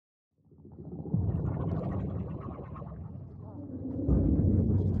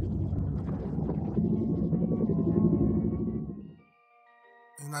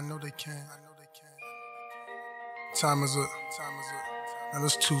and I know they can. Time is up. And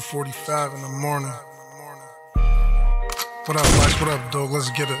it's 2:45 in the morning. What up, Lice? What up, dog? Let's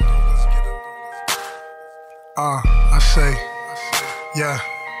get it. I say, yeah.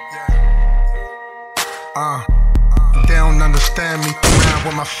 They don't understand me, around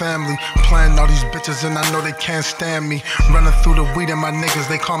with my family, playing all these bitches and I know they can't stand me. Running through the weed and my niggas,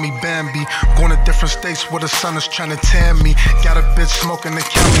 they call me Bambi. Going to different states where the sun is trying to tan me. Got a bitch smoking in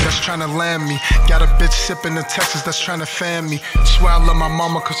Cali that's trying to land me. Got a bitch sipping in Texas that's trying to fan me. Swear I love my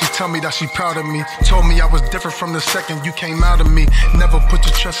mama cause she tell me that she proud of me. Told me I was different from the second you came out of me. Never put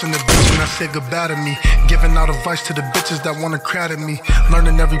your trust in the bitch and I said goodbye to me. Giving out advice to the bitches that wanna crowd at me.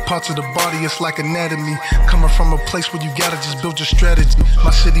 Learning every part of the body, it's like anatomy. Coming from a place where you gotta just build your strategy. My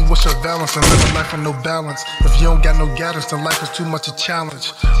city was surveillance and live a life with no balance. If you don't got no guidance, then life is too much a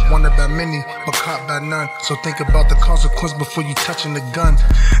challenge. Wanted by many, but caught by none. So think about the consequence before you touching the gun.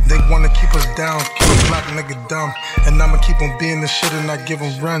 They wanna keep us down, keep a black nigga dumb. And I'ma keep on being the shit and not give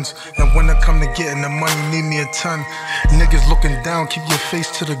them runs. And when it come to getting the money, need me a ton. Niggas looking down, keep your face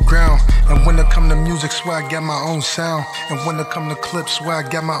to the ground. And when it come to music, swear I got my own sound. And when it come to clips, swear I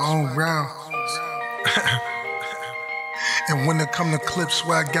got my own round. And when it come to clips,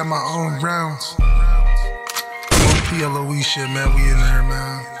 swear I got my own rounds. No PLOE shit, man, we in there,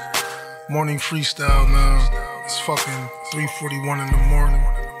 man. Morning freestyle, man. It's fucking 3:41 in the morning.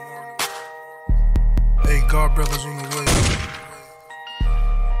 Hey, God brothers on the way.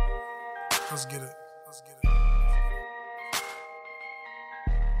 Let's get it.